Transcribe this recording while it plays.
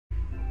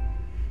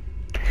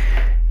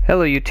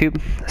Hello YouTube,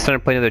 starting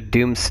to play another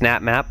Doom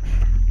Snapmap.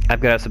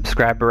 I've got a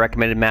subscriber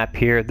recommended map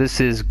here.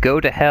 This is Go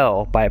to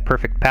Hell by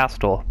Perfect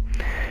Pastol.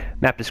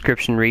 Map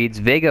description reads,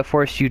 Vega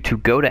forced you to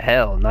go to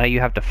hell. Now you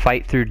have to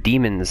fight through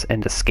demons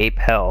and escape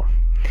hell.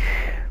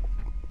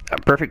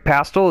 Perfect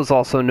Pastol is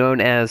also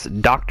known as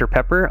Dr.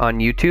 Pepper on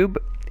YouTube,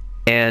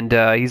 and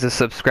he's a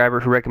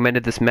subscriber who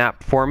recommended this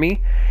map for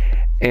me.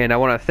 And I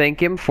want to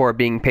thank him for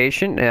being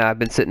patient. I've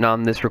been sitting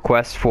on this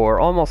request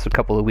for almost a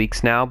couple of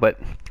weeks now, but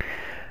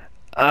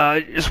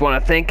I just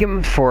want to thank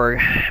him for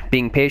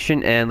being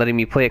patient and letting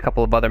me play a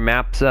couple of other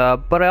maps,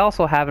 but I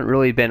also haven't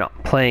really been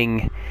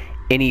playing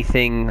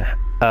anything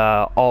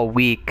all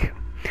week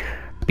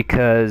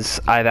because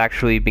I've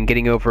actually been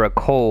getting over a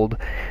cold.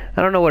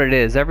 I don't know what it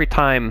is. Every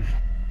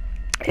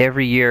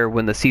year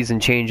when the season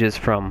changes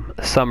from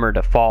summer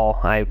to fall,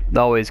 I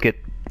always get,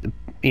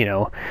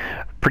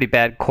 pretty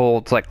bad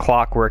colds like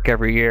clockwork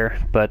every year,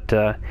 but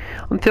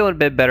I'm feeling a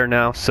bit better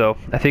now, so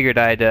I figured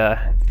I'd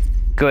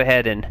go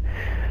ahead and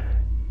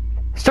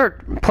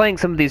start playing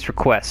some of these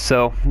requests.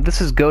 So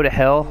this is Go to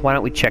Hell. Why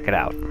don't we check it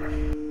out?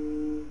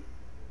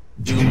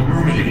 Doom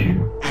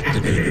Mermaid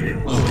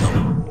activated.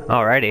 Welcome.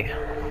 Alrighty.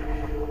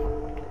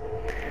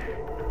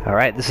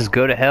 Alright, this is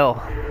Go to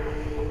Hell.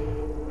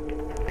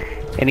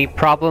 Any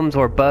problems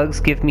or bugs,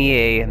 give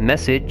me a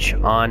message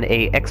on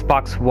a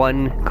Xbox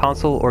One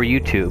console or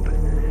YouTube.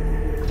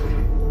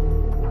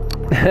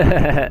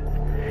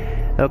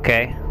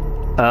 Okay.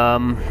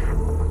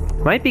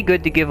 Might be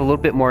good to give a little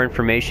bit more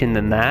information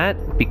than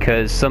that,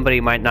 because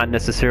somebody might not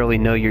necessarily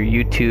know your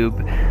YouTube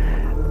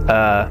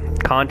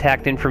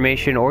contact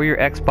information or your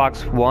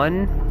Xbox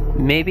One,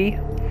 maybe.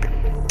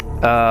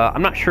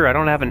 I'm not sure. I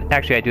don't have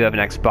actually I do have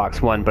an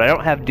Xbox One, but I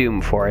don't have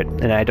Doom for it,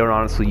 and I don't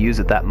honestly use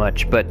it that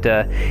much. But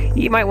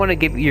you might want to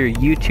give your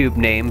YouTube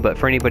name, but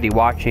for anybody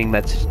watching,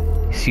 his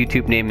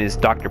YouTube name is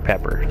Dr.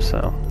 Pepper,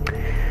 so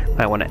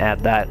I want to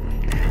add that.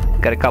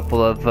 Got a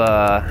couple of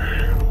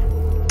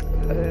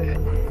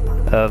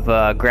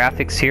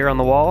graphics here on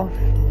the wall.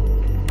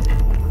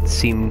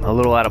 Seem a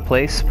little out of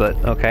place, but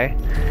okay.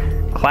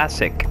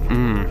 Classic.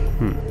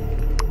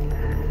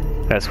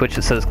 Got a switch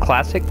that says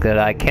classic that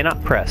I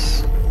cannot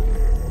press.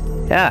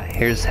 Yeah,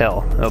 here's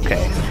hell.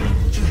 Okay.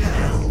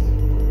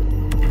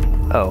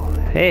 Oh,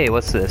 hey,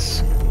 what's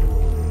this?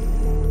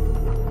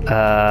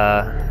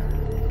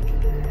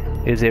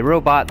 It is a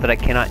robot that I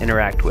cannot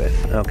interact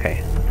with.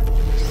 Okay.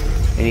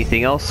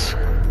 Anything else?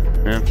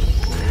 No?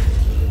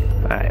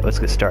 Alright, let's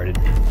get started.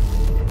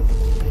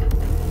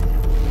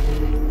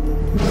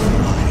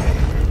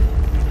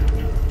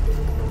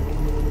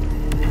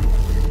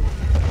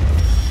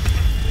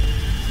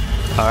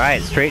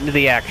 Alright, straight into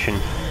the action.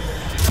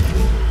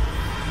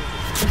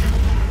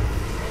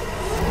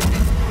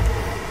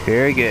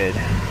 Very good.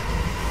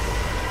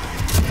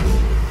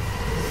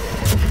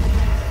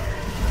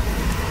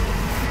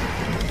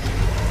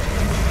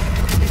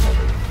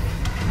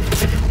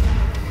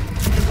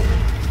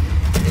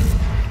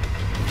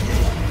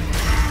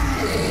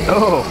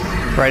 Oh,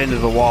 right into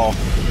the wall.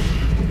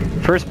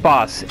 First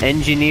boss,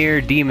 Engineer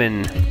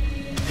Demon.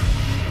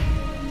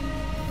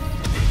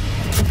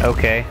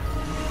 Okay.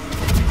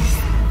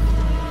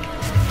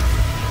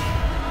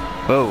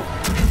 Whoa.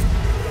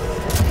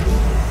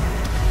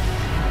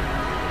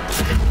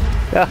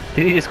 Ah,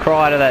 did he just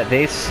crawl out of that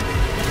vase?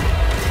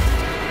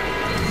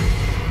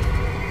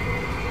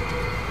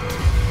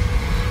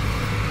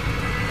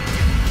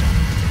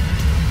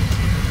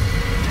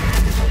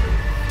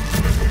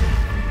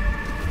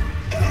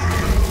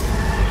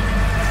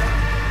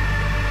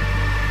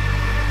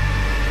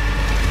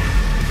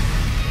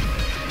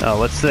 Oh,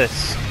 what's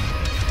this?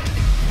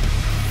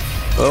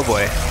 Oh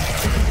boy.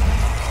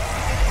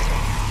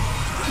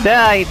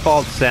 Ah, he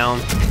falls down.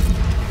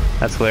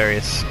 That's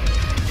hilarious.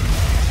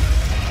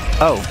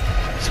 Oh,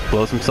 just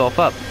blows himself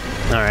up.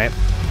 Alright.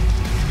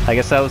 I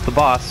guess that was the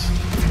boss.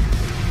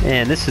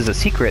 And this is a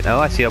secret. Oh,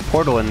 I see a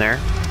portal in there.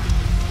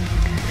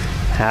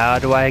 How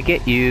do I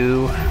get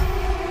you?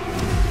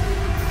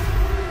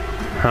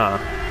 Huh.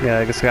 Yeah,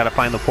 I guess I gotta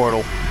find the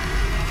portal.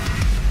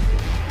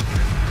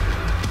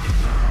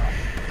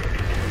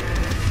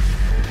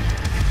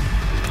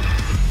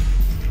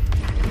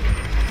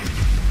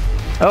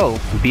 Oh,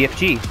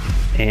 BFG.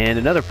 And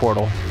another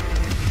portal.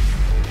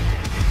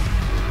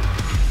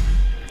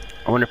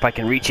 I wonder if I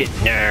can reach it.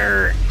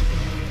 Nerd.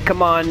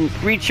 Come on,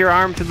 reach your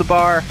arm through the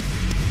bar.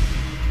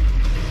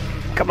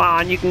 Come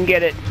on, you can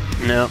get it.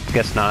 No,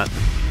 guess not.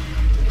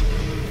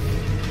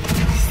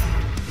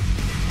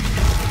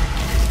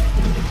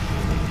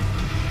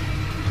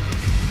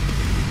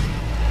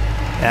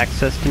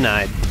 Access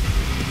denied.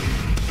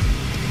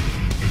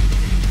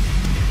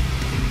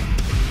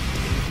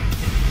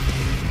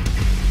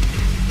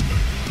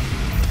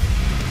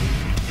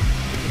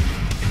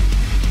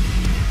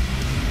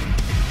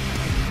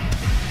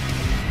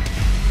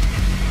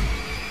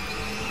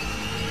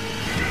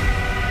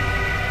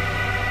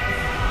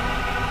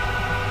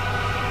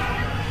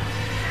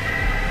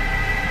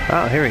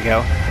 Oh, here we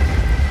go.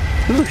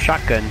 Ooh,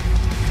 shotgun.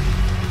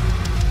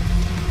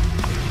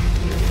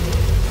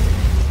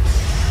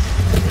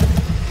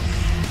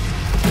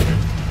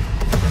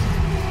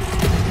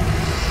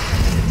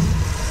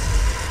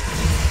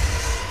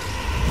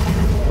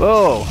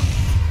 Whoa!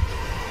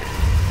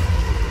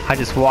 I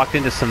just walked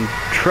into some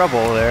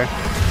trouble there.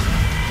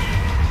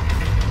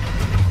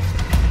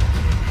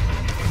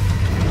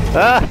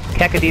 Ah!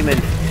 Cacodemon!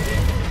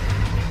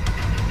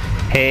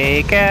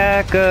 Hey,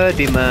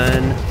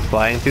 Cacodemon!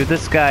 Flying through the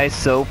sky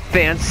so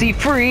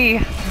fancy-free!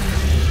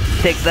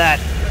 Take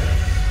that!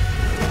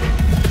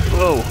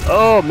 Whoa!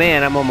 Oh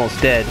man, I'm almost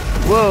dead.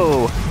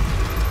 Whoa!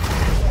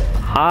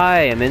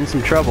 I am in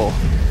some trouble.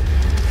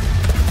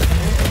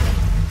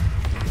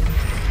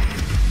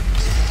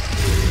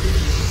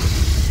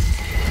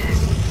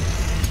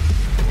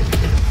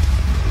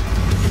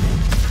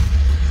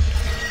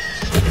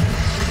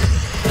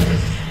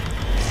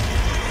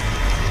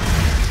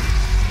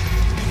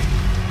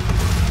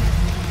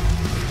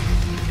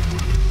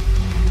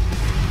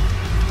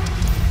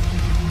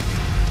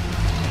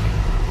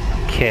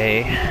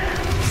 Okay.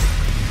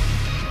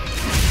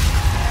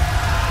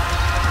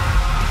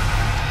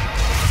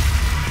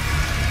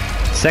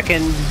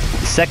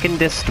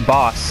 Secondest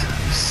boss,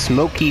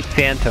 Smoky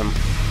Phantom.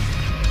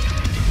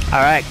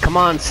 Alright, come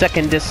on,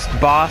 secondest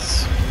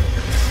boss.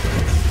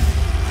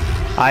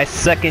 I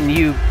second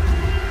you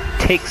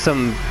take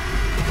some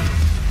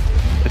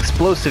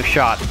explosive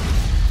shot.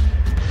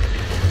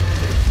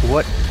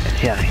 What?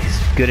 Yeah,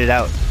 he's good at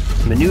out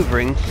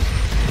maneuvering.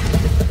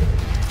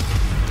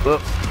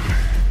 Whoop.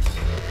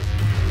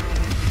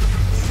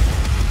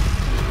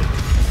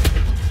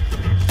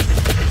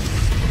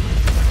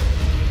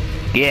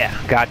 Yeah,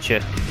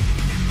 gotcha.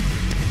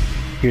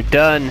 You're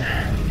done.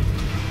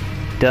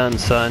 Done,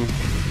 son.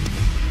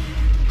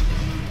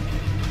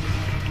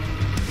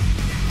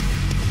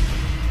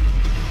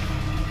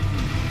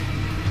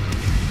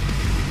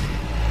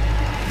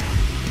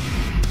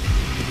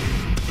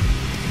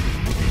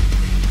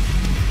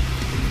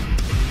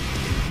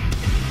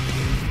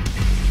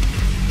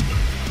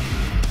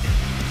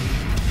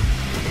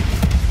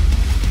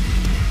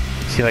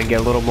 See if I can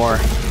get a little more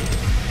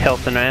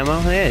health and ammo.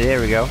 Yeah, there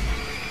we go.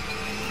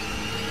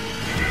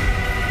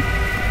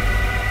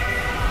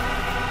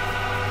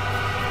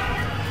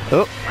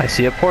 Oh, I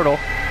see a portal.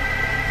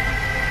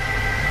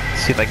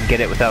 Let's see if I can get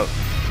it without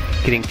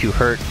getting too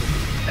hurt.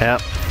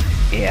 Yep.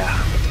 Yeah.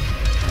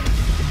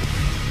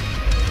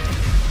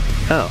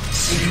 Oh.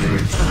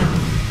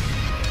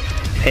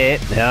 Hey,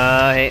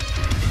 hey. I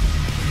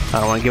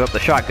don't want to give up the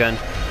shotgun.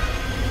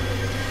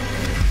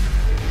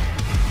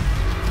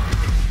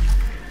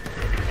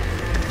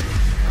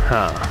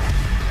 Huh.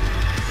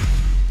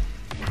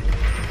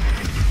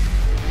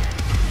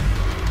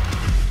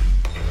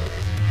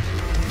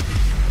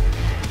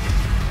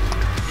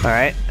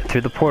 Alright,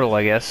 through the portal,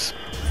 I guess.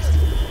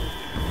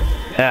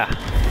 Ah.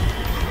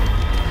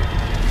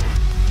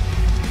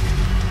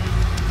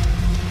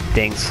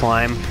 Dang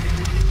slime.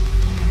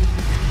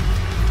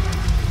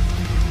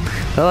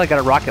 Well, I got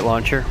a rocket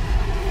launcher.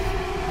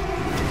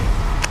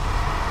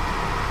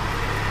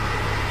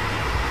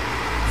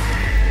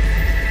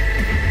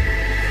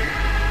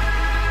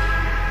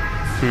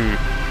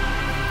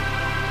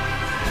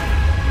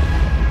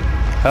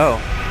 Oh.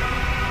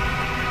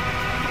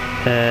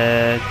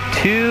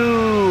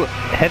 2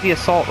 heavy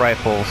assault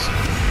rifles.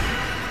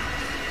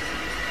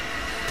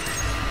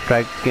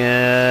 But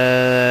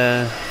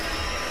I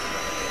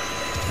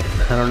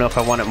don't know if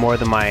I want it more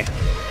than my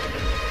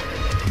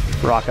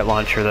rocket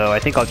launcher, though. I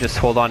think I'll just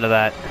hold on to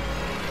that.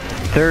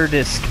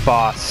 Thirdest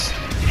boss,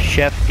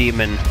 Chef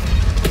Demon.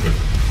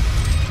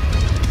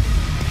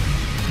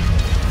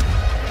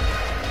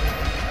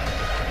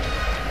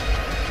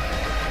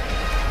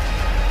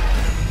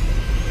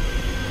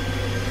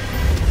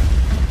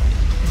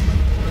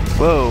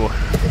 Whoa.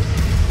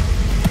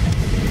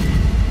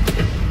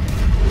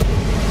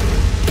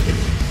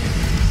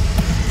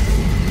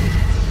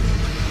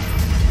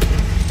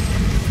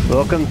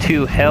 Welcome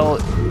to Hell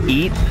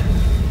Eat.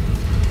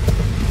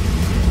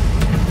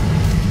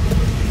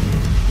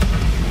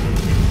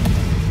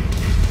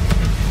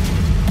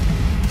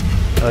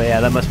 Oh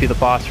yeah, that must be the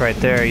boss right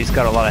there. He's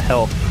got a lot of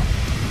health.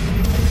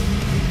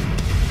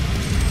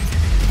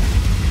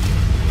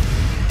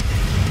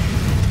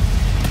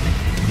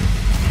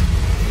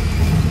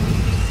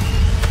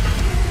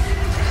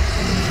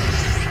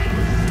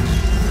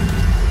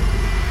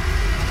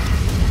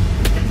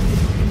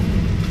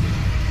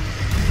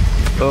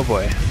 Oh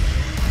boy.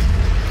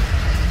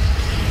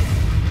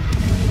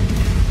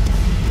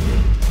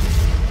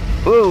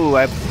 Ooh,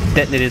 I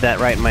detonated that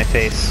right in my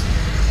face.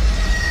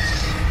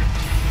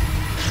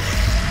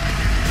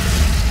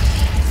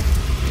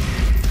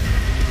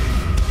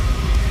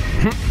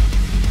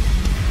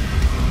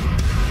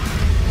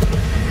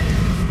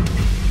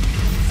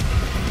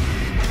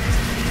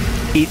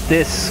 Eat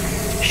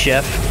this,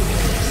 chef.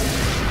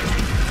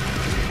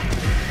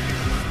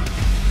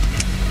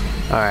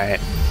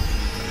 Alright.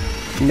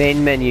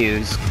 Main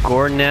menus,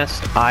 gore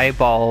nest,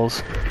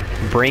 eyeballs,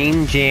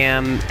 brain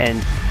jam,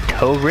 and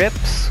toe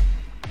rips?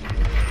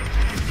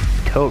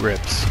 Toe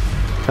rips.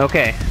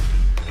 Okay.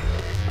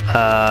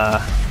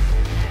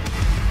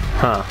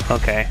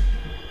 Okay.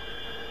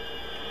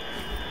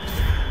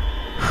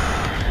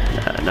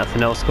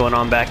 Nothing else going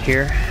on back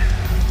here.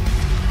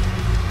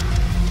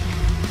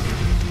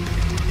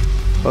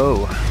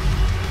 Whoa.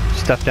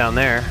 Stuff down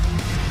there.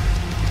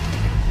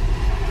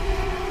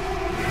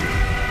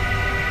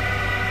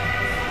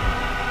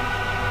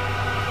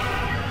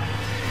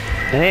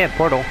 Hey, a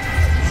portal.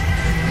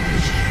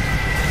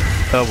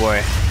 Oh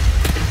boy.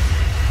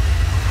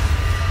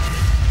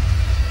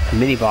 A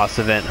mini boss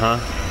event, huh?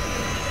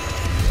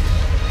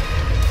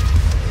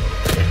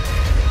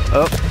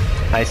 Oh,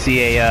 I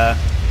see a,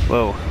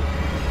 whoa.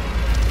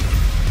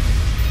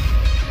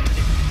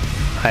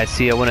 I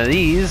see one of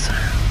these.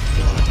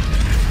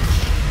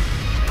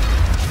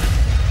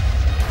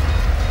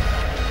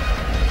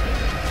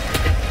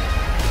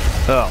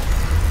 Oh.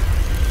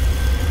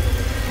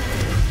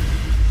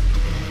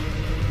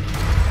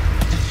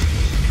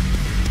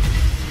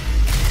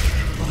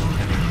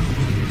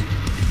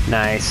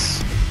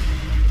 Nice.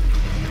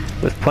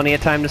 With plenty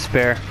of time to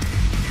spare.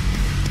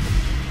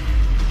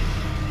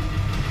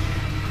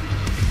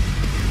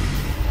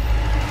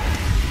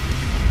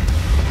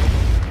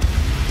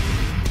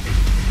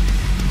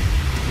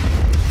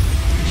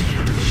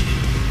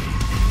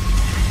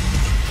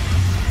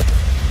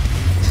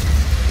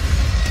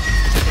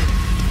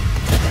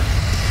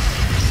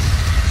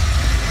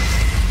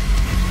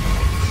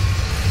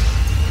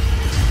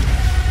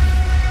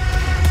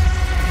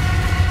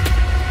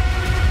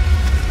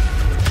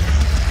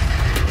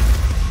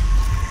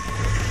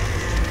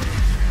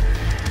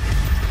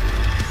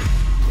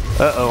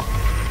 Uh-oh.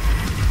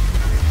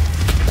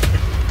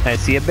 I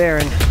see a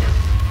Baron.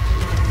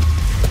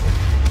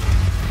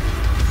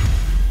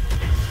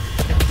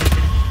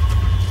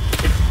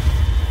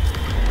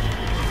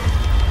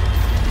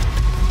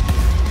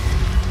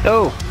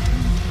 Oh!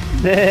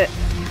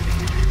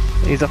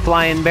 He's a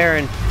flying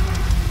Baron.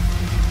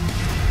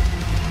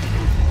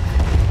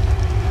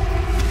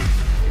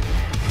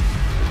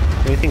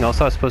 Anything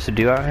else I was supposed to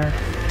do out here?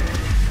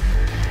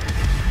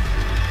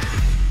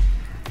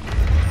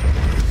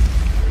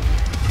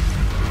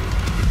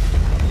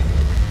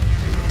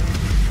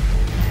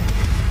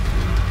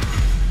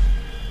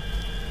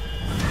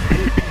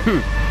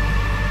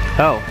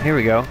 Oh, here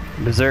we go.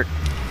 Berserk.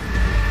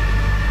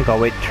 I think I'll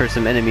wait for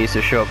some enemies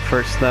to show up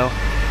first, though.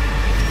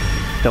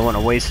 Don't want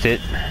to waste it.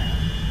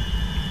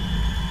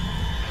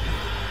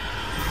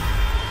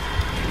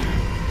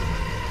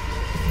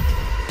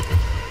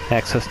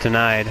 Access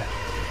denied.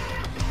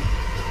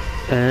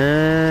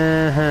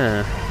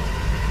 Uh-huh.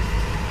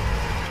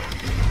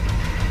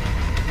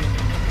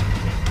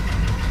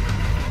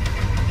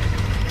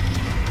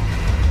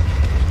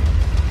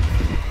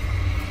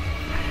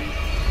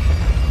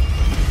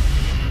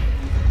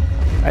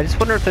 I just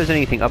wonder if there's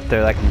anything up there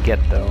that I can get,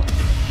 though.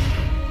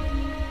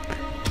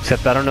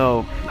 Except I don't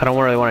know, I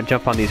don't really want to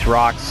jump on these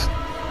rocks.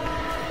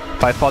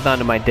 If I fall down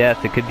to my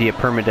death, it could be a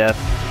permadeath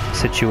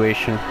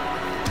situation.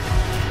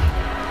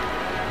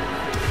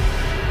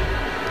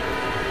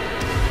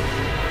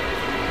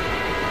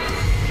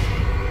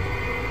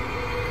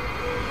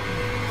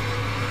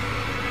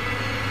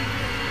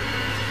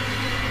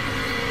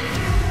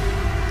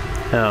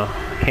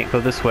 Oh, I can't go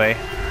this way.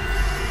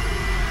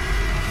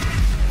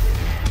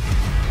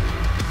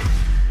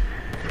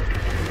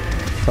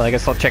 Well, I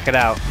guess I'll check it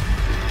out.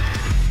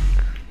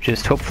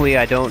 Just hopefully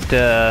I don't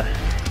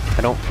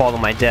fall to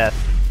my death.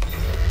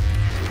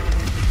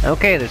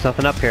 Okay, there's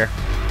nothing up here.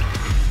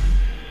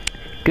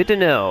 Good to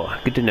know.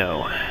 Good to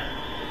know.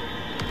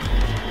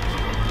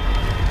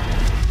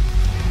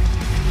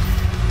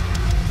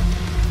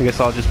 I guess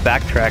I'll just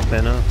backtrack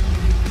then, huh?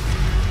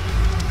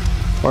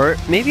 Or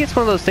maybe it's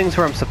one of those things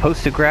where I'm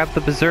supposed to grab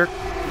the Berserk.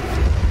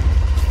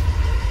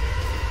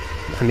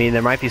 I mean,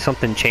 there might be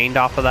something chained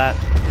off of that.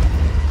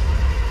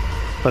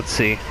 Let's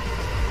see.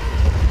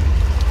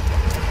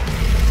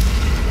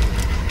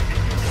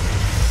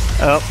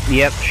 Oh,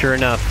 yep, sure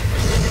enough.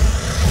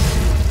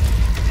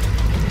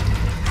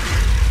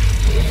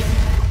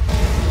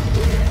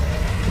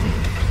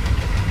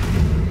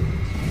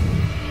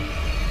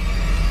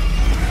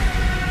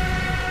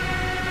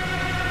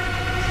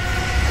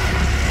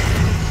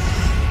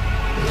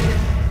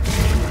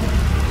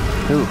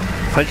 Ooh,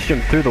 punched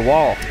him through the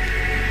wall.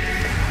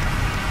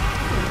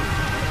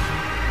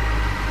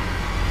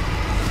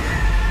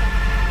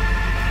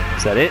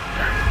 Is that it?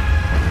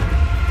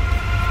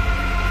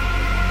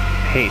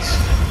 Haste.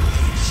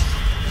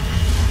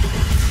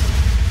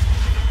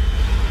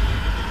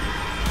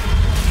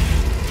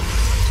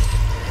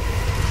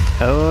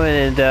 Oh,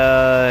 and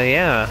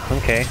yeah,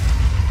 okay.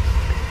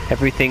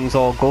 Everything's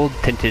all gold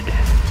tinted,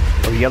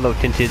 or yellow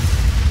tinted.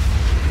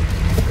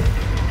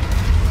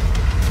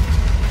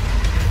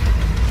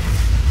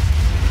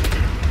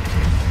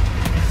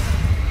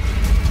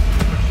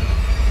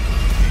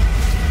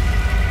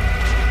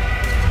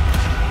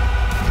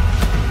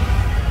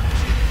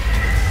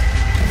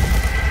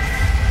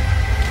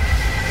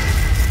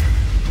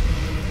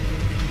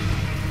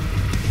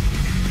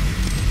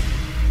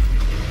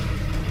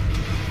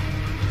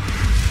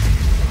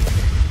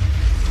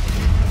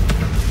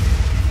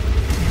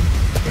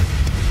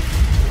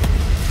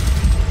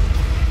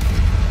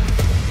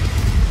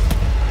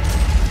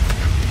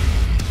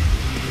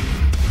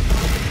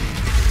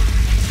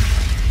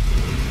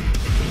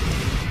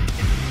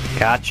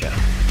 Gotcha.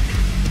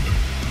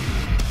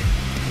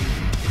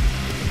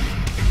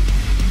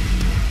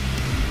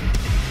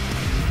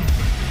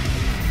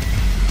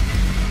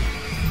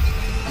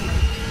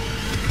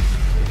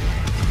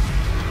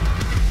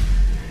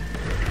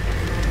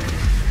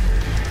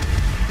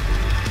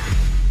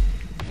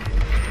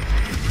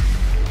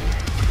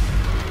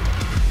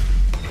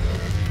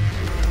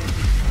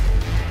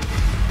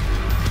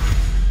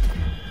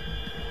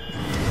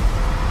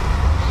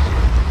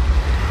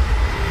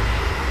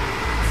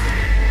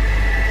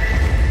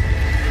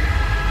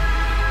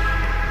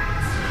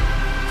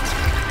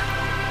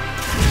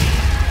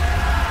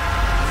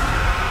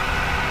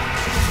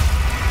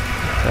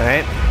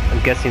 Alright,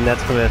 I'm guessing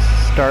that's going to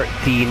start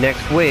the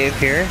next wave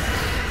here.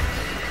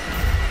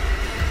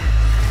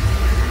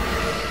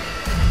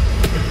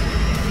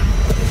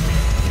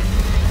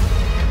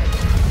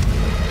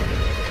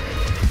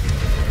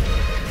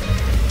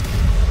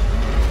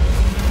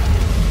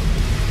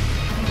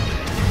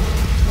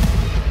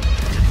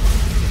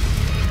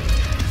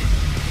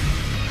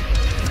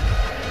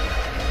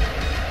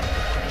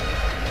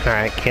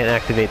 Alright, can't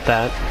activate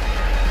that.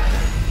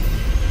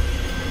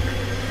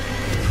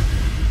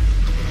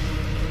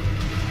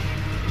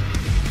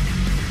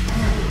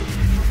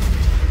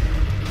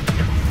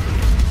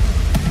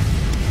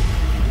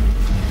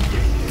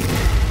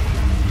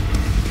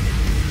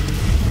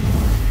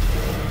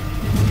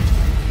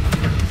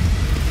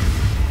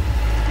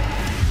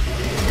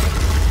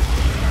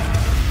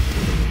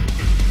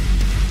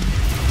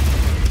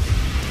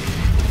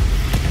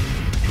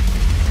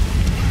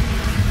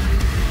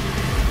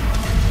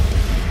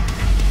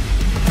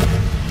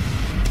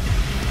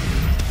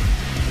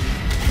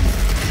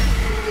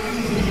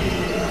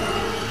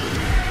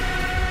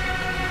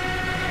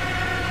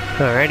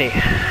 Alrighty.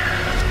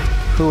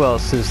 Who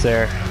else is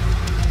there?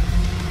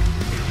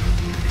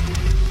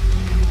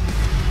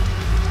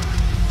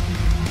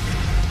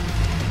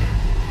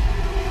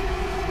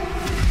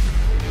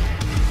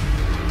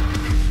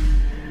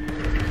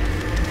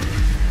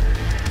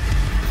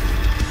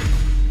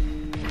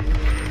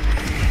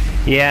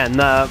 Yeah, and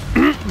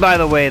by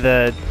the way,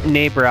 the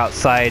neighbor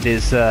outside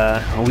is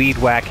weed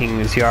whacking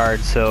his yard,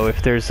 so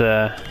if there's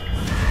a...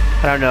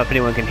 I don't know if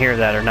anyone can hear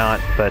that or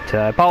not, but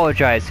I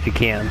apologize if you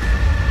can.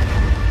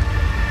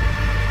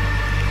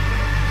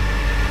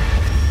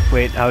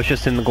 Wait, I was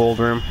just in the gold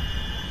room.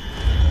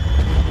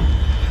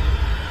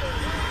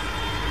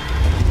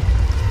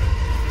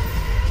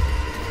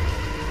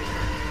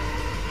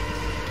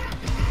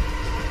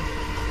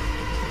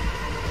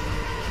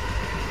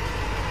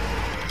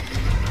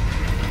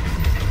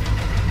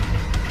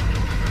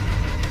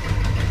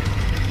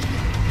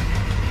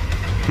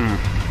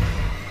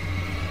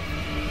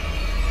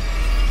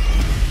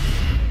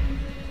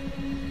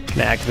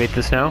 Can I activate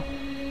this now?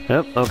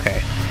 Nope,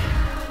 okay.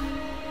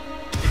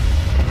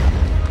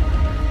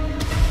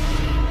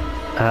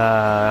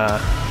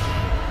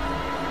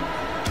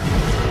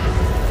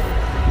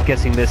 I'm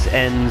guessing this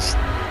ends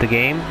the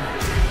game.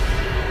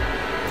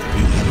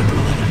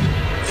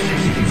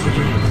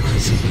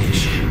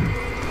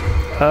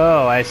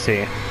 Oh, I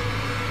see.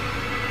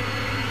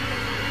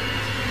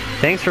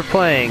 Thanks for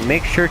playing.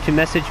 Make sure to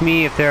message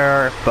me if there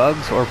are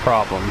bugs or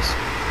problems.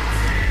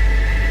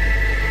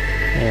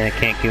 I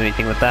can't do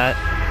anything with that.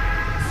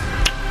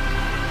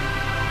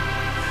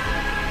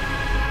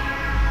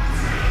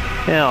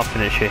 Yeah, I'll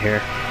finish it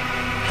here.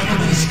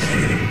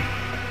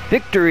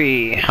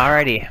 Victory!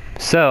 Alrighty,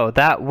 so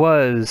that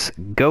was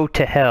Go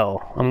to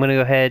Hell. I'm gonna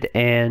go ahead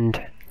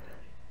and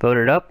vote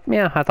it up.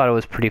 Yeah, I thought it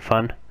was pretty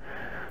fun.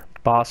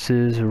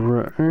 Bosses,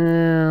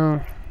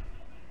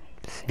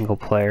 single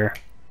player.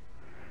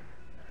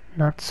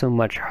 Not so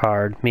much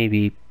hard,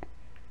 maybe.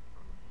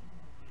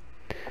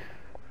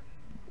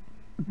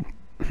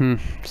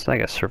 It's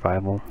like a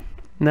survival.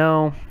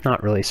 No,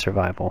 not really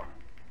survival.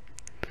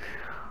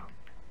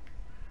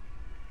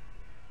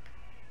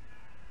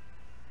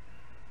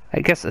 I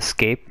guess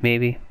escape,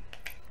 maybe.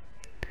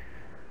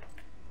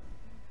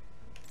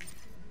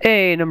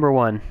 Hey, number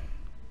 1.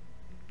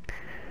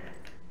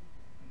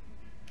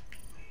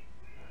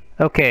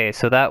 Okay,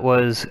 so that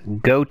was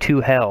Go to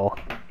Hell.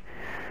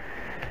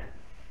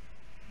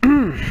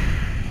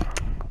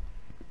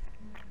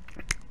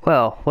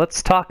 Well,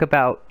 let's talk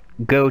about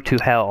Go to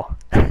Hell.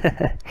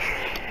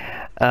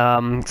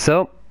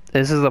 So,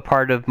 this is a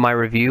part of my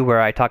review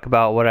where I talk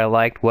about what I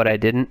liked, what I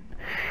didn't.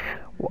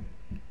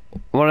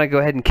 I want to go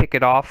ahead and kick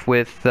it off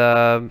with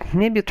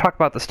maybe talk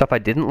about the stuff I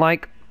didn't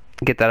like.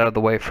 Get that out of the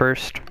way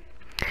first.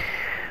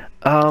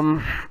 I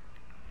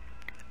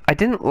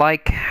didn't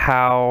like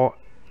how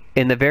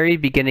in the very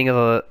beginning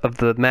of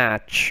the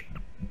match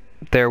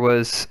there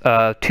was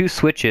 2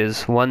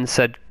 switches. One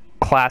said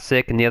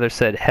classic and the other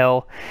said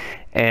hell,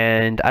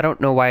 and I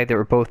don't know why they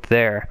were both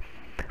there,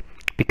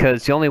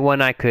 because the only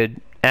one I could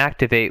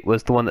activate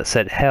was the one that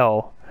said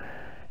hell,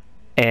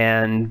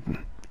 and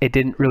it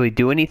didn't really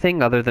do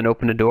anything other than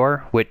open a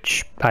door,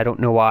 which I don't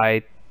know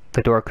why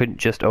the door couldn't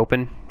just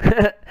open,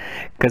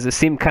 because it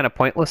seemed kind of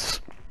pointless.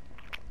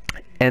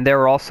 And there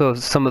were also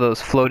some of those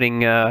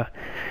floating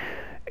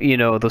you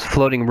know, those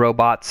floating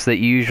robots that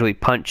you usually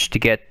punch to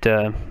get,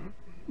 you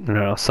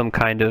know, some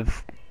kind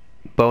of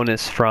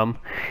bonus from,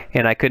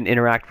 and I couldn't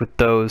interact with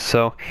those.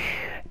 So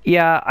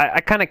yeah,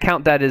 I kind of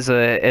count that as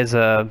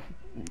a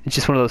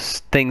just one of those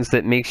things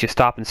that makes you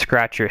stop and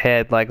scratch your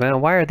head, like, well,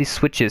 why are these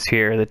switches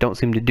here that don't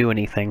seem to do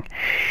anything?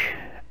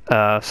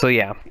 So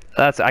yeah,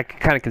 I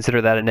kind of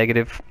consider that a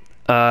negative.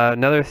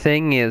 Another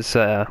thing is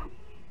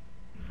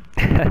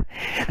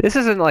this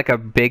isn't like a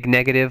big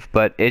negative,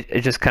 but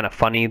it's just kind of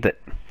funny that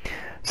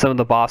some of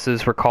the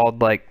bosses were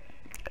called like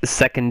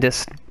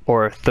secondest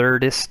or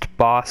thirdest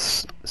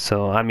boss.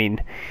 So I mean,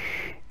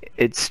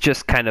 it's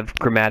just kind of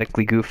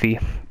grammatically goofy.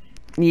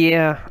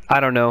 Yeah,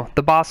 I don't know.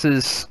 The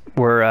bosses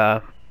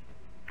were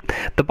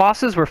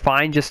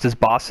fine just as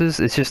bosses.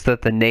 It's just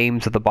that the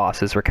names of the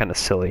bosses were kind of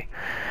silly,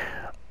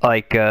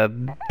 like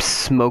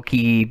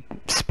Smoky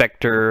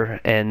Spectre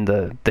and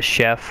the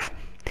chef,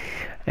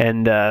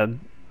 and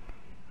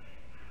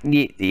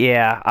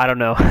yeah, I don't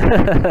know.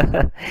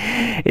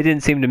 It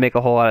didn't seem to make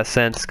a whole lot of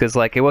sense because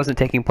like it wasn't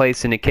taking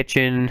place in a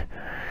kitchen.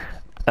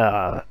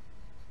 I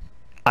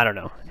don't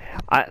know.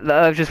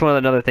 That was just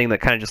another thing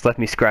that kind of just left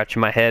me scratching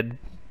my head.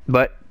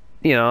 But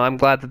you know, I'm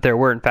glad that there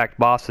were in fact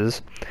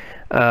bosses.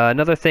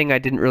 Another thing I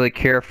didn't really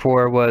care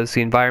for was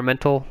the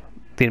environment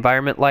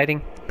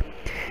lighting.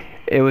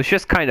 It was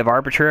just kind of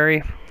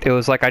arbitrary. It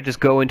was like I just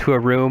go into a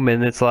room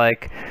and it's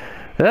like,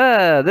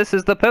 this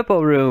is the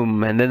purple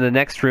room, and then the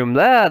next room,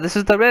 this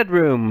is the red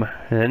room,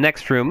 and the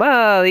next room,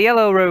 the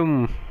yellow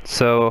room.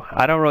 So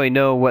I don't really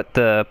know what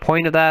the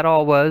point of that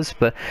all was,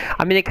 but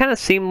I mean, it kind of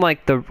seemed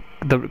like the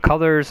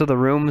colors of the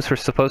rooms were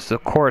supposed to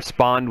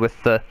correspond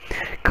with the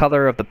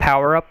color of the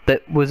power-up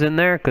that was in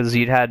there, because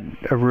you'd had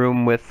a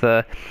room with,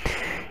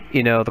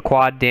 you know, the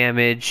quad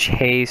damage,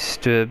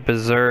 haste,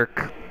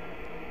 berserk,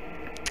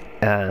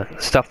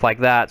 stuff like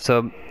that.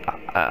 So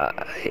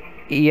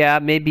yeah,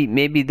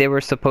 maybe they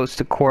were supposed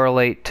to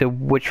correlate to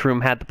which room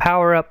had the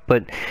power up,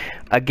 but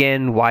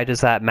again, why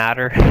does that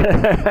matter?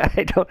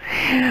 I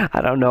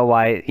don't know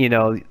why, you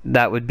know,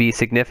 that would be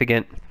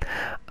significant.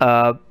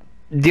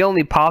 The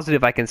only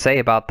positive I can say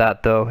about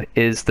that though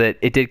is that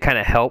it did kind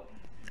of help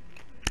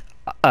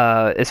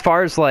as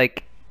far as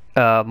like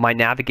my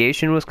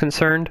navigation was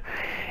concerned.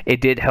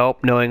 It did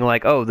help knowing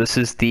like, oh, this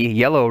is the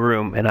yellow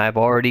room and I've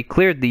already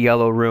cleared the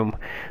yellow room,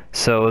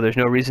 so there's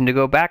no reason to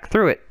go back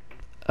through it.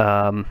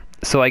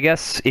 So I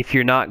guess if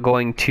you're not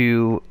going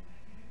to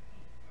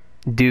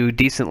do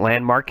decent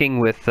landmarking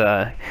with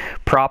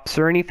props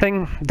or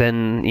anything,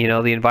 then, you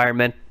know, the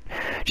environment,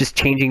 just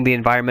changing the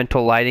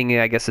environmental lighting,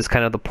 I guess, is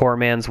kind of the poor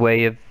man's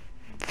way of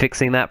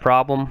fixing that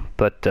problem.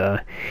 But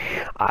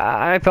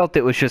I felt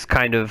it was just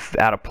kind of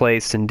out of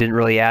place and didn't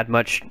really add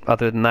much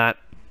other than that.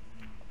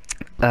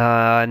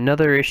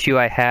 Another issue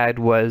I had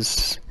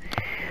was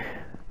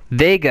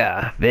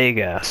Vega.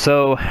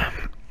 So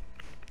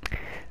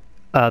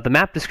the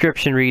map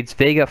description reads,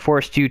 Vega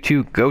forced you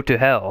to go to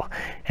hell,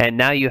 and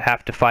now you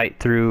have to fight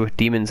through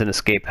demons and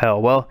escape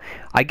hell. Well,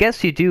 I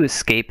guess you do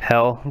escape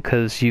hell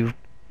because you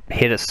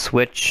hit a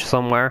switch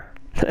somewhere.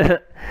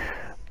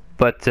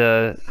 But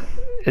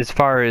as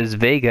far as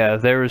Vega,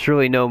 there's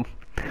really no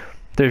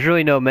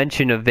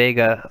mention of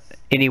Vega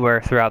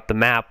anywhere throughout the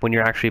map when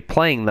you're actually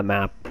playing the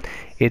map.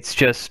 It's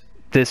just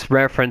this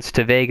reference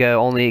to Vega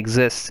only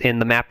exists in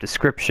the map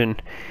description,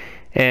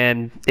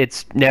 and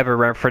it's never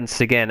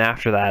referenced again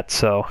after that.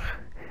 So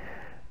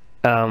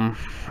I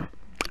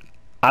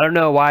don't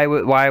know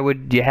why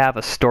would you have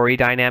a story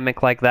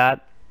dynamic like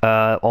that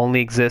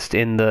only exist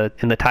in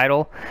the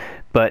title,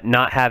 but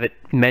not have it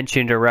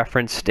mentioned or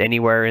referenced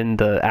anywhere in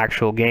the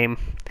actual game.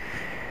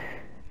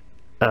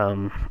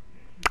 I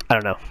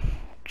don't know,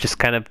 just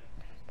kind of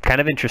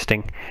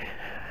interesting.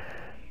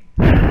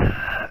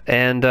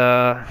 And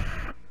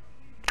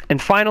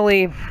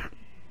finally,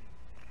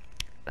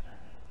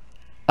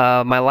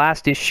 my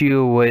last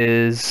issue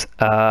was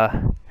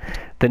the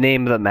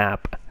name of the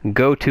map,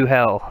 Go to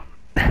Hell.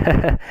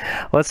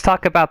 Let's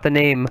talk about the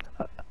name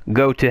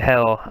Go to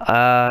Hell.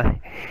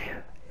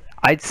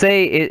 I'd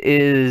say it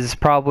is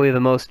probably the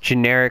most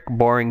generic,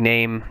 boring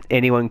name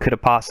anyone could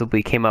have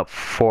possibly came up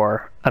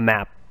for a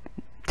map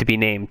to be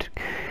named.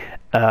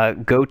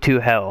 Go to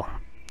Hell.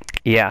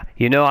 Yeah,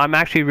 you know, I'm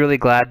actually really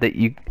glad that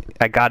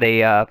I got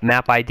a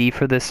map ID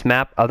for this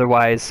map.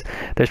 Otherwise,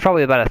 there's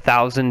probably about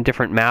 1,000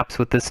 different maps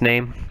with this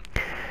name.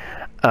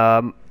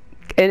 And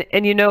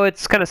you know,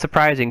 it's kind of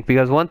surprising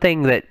because one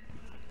thing that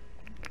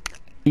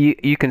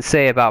you can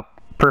say about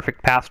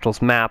Perfect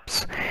Pastel's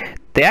maps,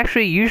 they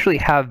actually usually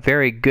have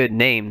very good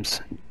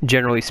names,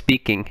 generally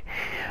speaking.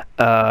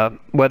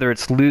 Whether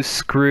it's Loose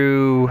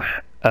Screw,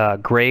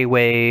 Grey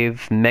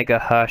Wave, Mega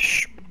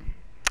Hush.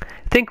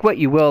 Think what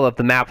you will of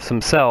the maps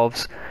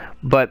themselves,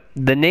 but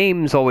the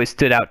names always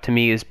stood out to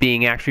me as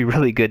being actually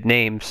really good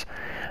names.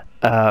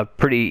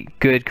 Pretty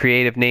good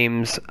creative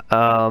names.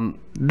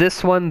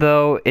 This one,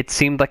 though, it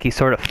seemed like he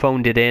sort of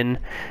phoned it in.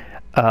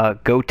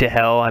 Go to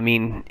Hell. I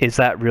mean, is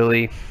that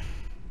really...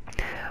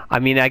 I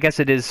mean, I guess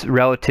it is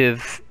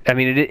relative. I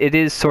mean, it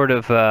is sort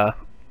of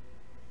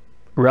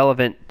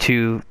relevant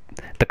to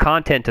the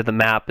content of the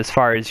map as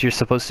far as you're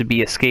supposed to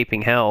be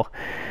escaping hell.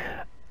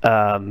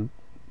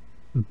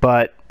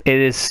 But it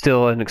is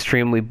still an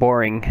extremely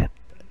boring,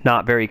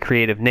 not very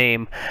creative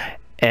name,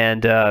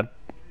 and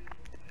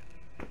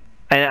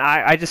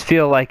I just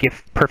feel like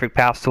if Perfect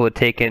Pastol had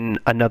taken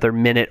another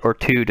minute or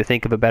two to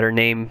think of a better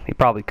name, he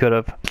probably could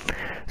have.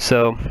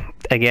 So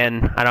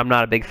again, I'm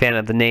not a big fan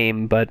of the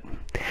name, but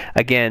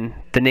again,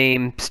 the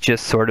name's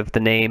just sort of the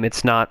name.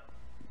 It's not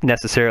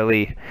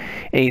necessarily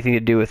anything to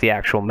do with the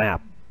actual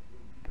map.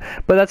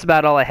 But that's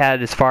about all I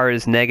had as far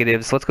as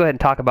negatives. Let's go ahead and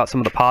talk about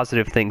some of the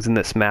positive things in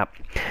this map.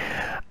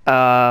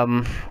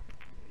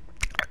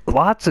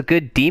 Lots of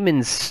good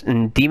demons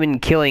and demon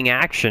killing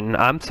action.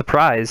 I'm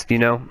surprised, you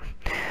know.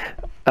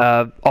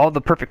 All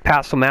the Perfect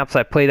Pastol maps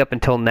I played up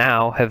until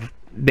now have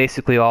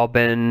basically all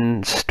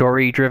been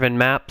story-driven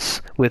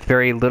maps with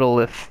very little,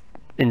 if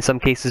in some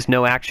cases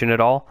no action at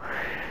all.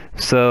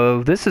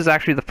 So this is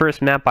actually the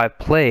first map I've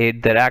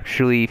played that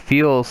actually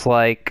feels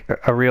like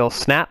a real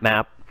snap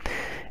map,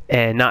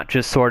 and not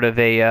just sort of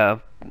a,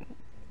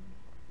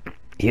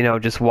 you know,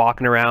 just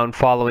walking around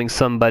following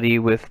somebody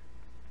with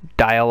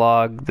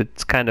dialogue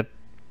that's kind of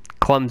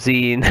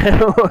clumsy.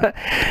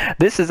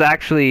 This is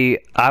actually,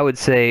 I would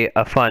say,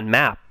 a fun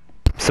map,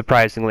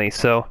 surprisingly.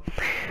 So,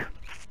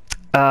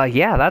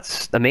 yeah,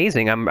 that's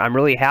amazing. I'm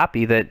really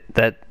happy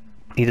that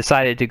he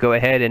decided to go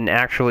ahead and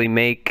actually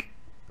make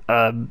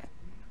a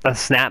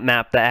snap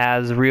map that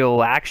has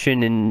real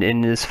action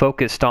and is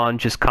focused on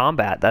just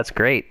combat. That's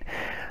great.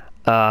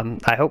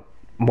 I hope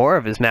more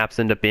of his maps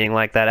end up being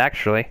like that,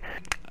 actually.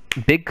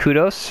 Big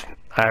kudos.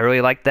 I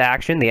really liked the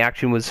action. The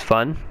action was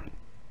fun.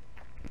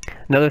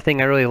 Another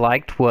thing I really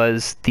liked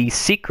was the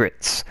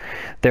secrets.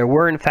 There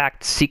were, in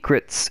fact,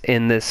 secrets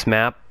in this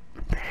map.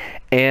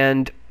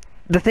 And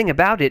the thing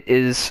about it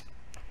is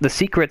the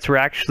secrets were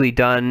actually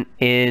done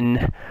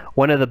in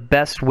one of the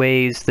best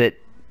ways that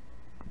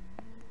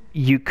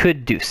you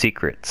could do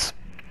secrets.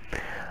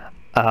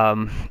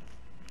 And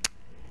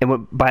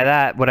by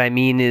that, what I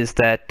mean is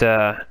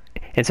that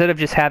instead of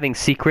just having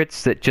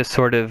secrets that just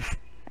sort of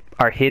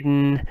are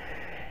hidden,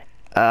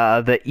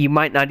 that you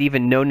might not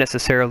even know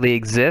necessarily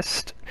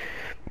exist,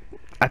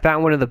 I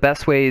found one of the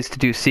best ways to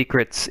do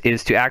secrets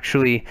is to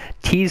actually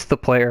tease the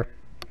player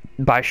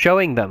by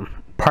showing them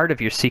part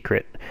of your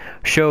secret.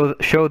 Show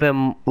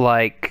them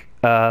like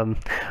a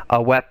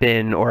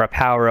weapon or a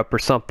power-up or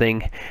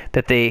something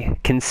that they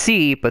can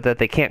see but that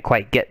they can't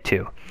quite get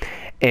to.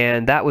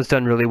 And that was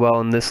done really well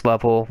in this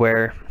level,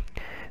 where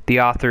the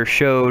author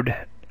showed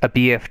a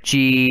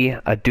BFG,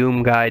 a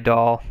Doom Guy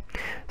doll,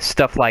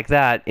 stuff like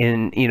that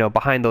in, you know,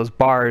 behind those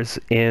bars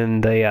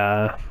in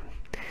the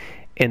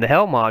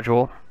Hell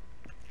module.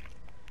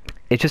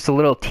 It's just a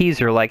little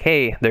teaser, like,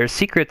 hey, there's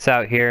secrets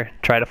out here,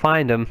 try to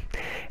find them.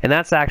 And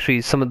that's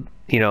actually some of,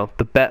 you know,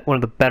 one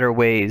of the better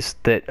ways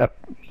that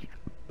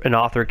an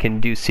author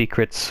can do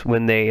secrets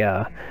when they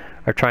are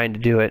trying to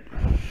do it.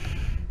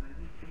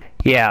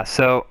 Yeah,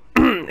 so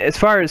as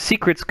far as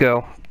secrets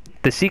go,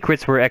 the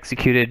secrets were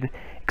executed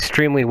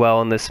extremely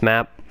well in this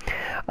map.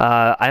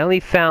 I only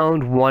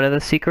found one of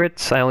the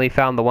secrets. I only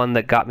found the one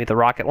that got me the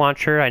rocket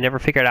launcher. I never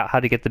figured out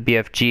how to get the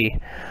BFG.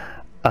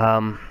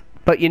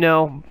 But, you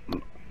know,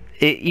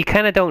 you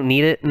kind of don't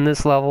need it in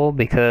this level,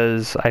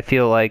 because I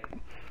feel like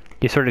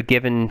you're sort of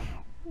given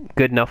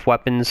good enough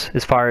weapons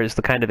as far as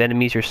the kind of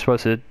enemies you're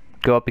supposed to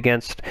go up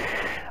against.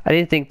 I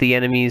didn't think the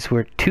enemies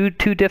were too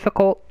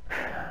difficult.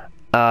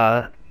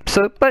 But,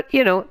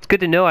 you know, it's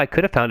good to know I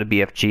could have found a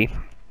BFG.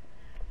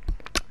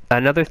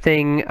 Another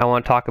thing I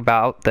want to talk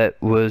about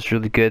that was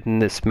really good in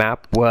this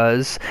map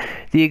was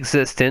the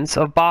existence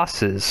of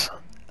bosses.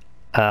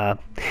 Now,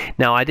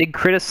 I did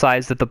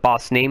criticize that the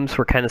boss names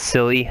were kind of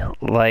silly,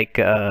 like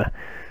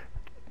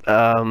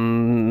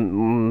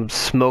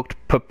Smoked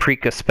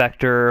Paprika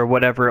Spectre or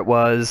whatever it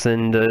was,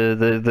 and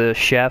the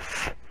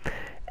chef.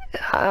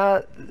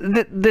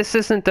 This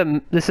isn't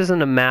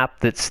a map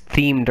that's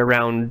themed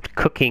around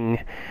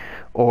cooking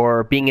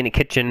or being in a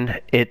kitchen.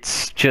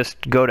 It's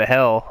just go to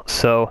hell.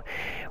 So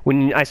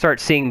when I start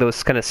seeing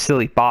those kind of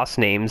silly boss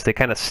names, they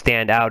kind of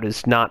stand out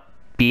as not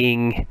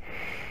being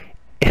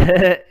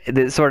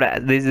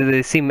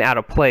they seem out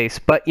of place.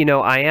 But, you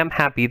know, I am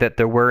happy that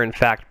there were in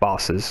fact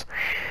bosses,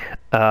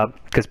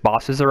 because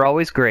bosses are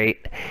always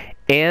great.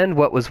 And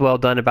what was well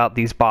done about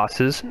these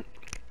bosses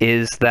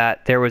is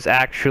that there was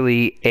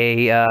actually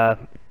a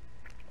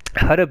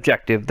HUD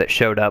objective that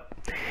showed up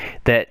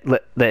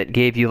that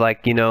gave you,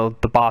 like, you know,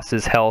 the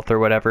boss's health or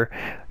whatever.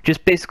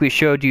 Just basically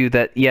showed you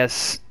that,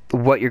 yes,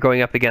 what you're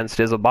going up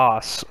against is a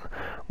boss,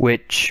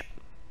 which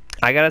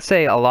I gotta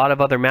say, a lot of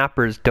other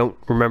mappers don't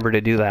remember to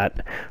do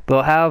that.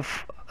 They'll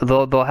have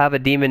a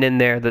demon in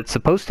there that's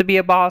supposed to be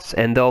a boss,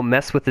 and they'll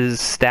mess with his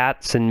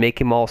stats and make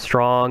him all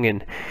strong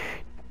and,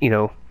 you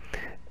know,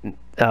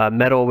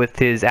 meddle with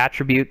his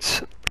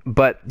attributes,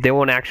 but they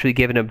won't actually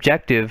give an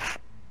objective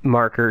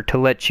marker to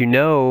let you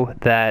know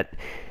that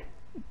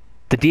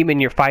the demon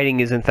you're fighting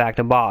is in fact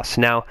a boss.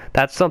 Now,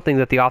 that's something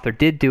that the author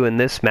did do in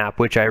this map,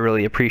 which I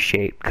really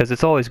appreciate, because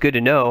it's always good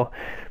to know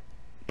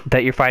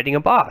that you're fighting a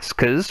boss,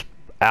 because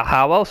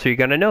how else are you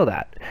going to know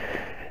that?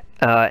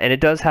 And it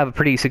does have a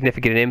pretty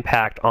significant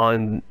impact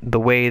on the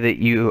way that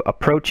you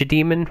approach a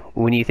demon.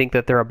 When you think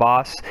that they're a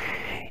boss,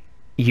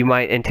 you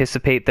might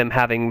anticipate them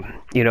having,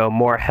 you know,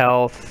 more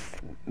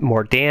health,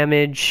 more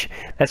damage.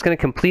 That's going to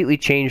completely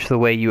change the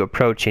way you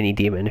approach any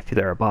demon if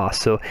they're a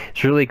boss. So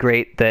it's really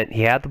great that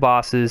he had the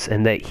bosses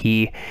and that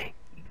he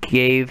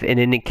gave an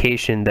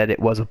indication that it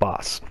was a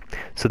boss.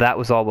 So that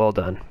was all well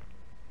done.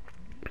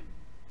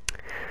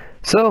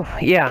 So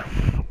yeah,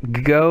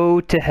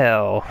 go to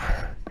hell.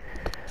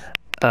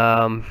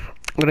 I'm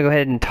gonna go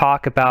ahead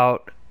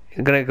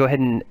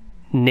and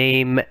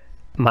name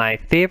my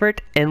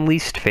favorite and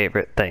least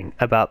favorite thing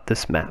about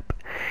this map.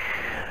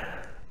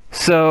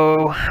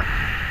 So,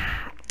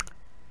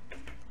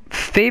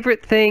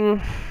 favorite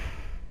thing,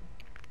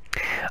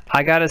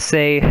 I gotta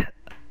say,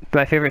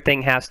 my favorite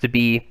thing has to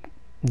be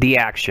the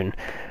action.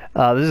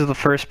 This is the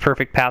first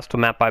Perfect Pastol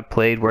map I've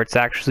played where it's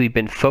actually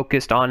been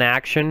focused on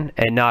action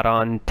and not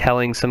on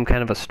telling some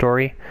kind of a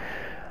story,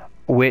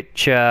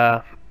 which, you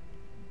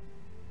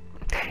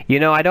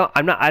know, I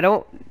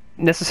don't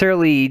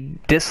necessarily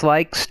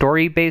dislike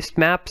story-based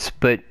maps,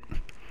 but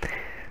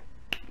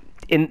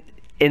in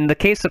the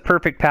case of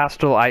Perfect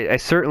Pastol, I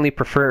certainly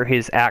prefer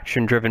his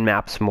action-driven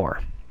maps more.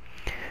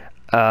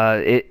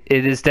 It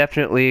is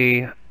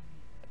definitely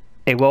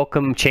a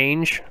welcome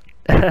change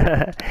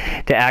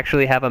to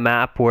actually have a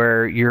map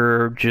where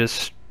you're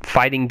just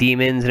fighting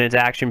demons and it's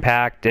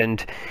action-packed,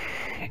 and,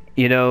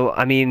 you know,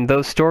 I mean,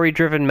 those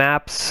story-driven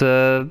maps,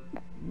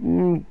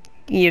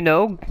 you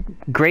know,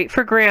 great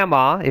for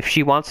grandma if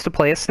she wants to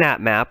play a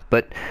Snapmap,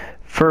 but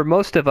for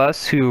most of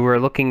us who are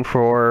looking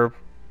for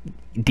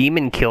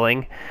demon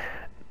killing,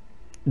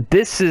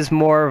 this is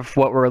more of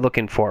what we're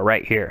looking for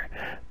right here.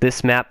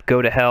 This map,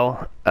 Go to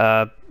Hell,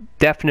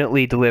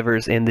 definitely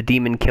delivers in the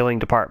demon killing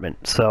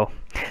department, so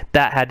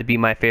that had to be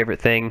my favorite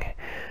thing.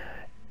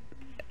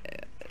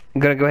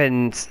 I'm gonna go ahead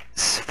and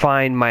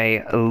find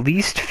my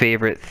least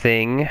favorite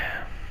thing.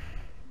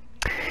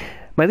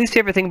 My least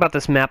favorite thing about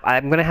this map,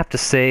 I'm going to have to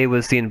say,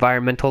 was the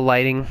environmental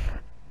lighting.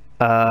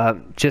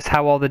 Just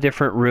how all the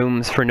different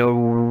rooms, for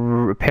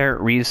no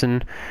apparent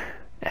reason,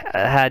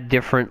 had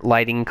different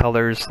lighting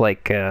colors,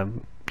 like,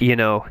 you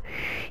know,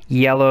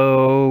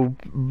 yellow,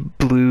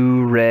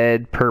 blue,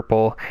 red,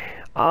 purple.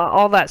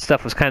 All that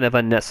stuff was kind of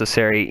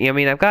unnecessary. I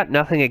mean, I've got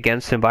nothing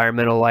against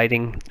environmental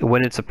lighting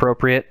when it's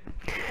appropriate.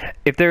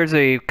 If there's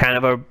a kind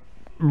of a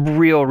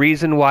real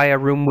reason why a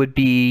room would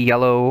be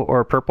yellow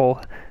or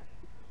purple,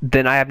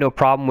 then I have no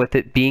problem with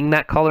it being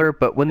that color.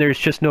 But when there's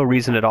just no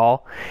reason at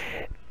all,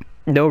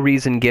 no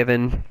reason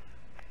given,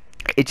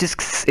 it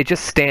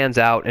just stands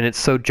out, and it's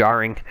so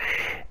jarring.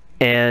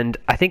 And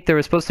I think there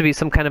was supposed to be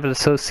some kind of an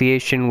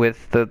association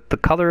with the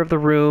color of the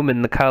room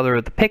and the color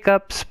of the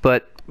pickups,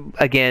 but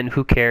again,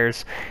 who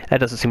cares? That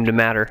doesn't seem to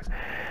matter.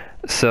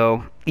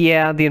 So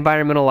yeah, the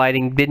environmental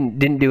lighting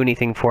didn't do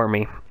anything for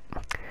me.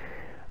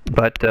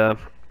 But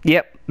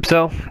yep,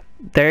 so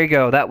there you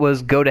go. That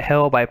was Go to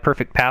Hell by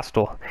Perfect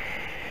Pastol.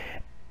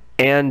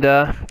 And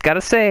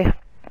gotta say,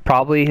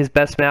 probably his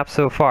best map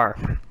so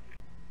far.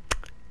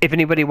 If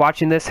anybody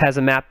watching this has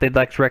a map they'd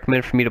like to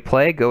recommend for me to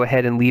play, go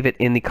ahead and leave it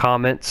in the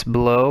comments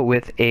below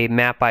with a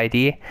map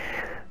ID.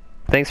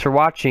 Thanks for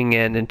watching,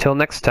 and until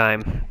next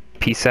time,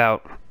 peace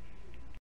out.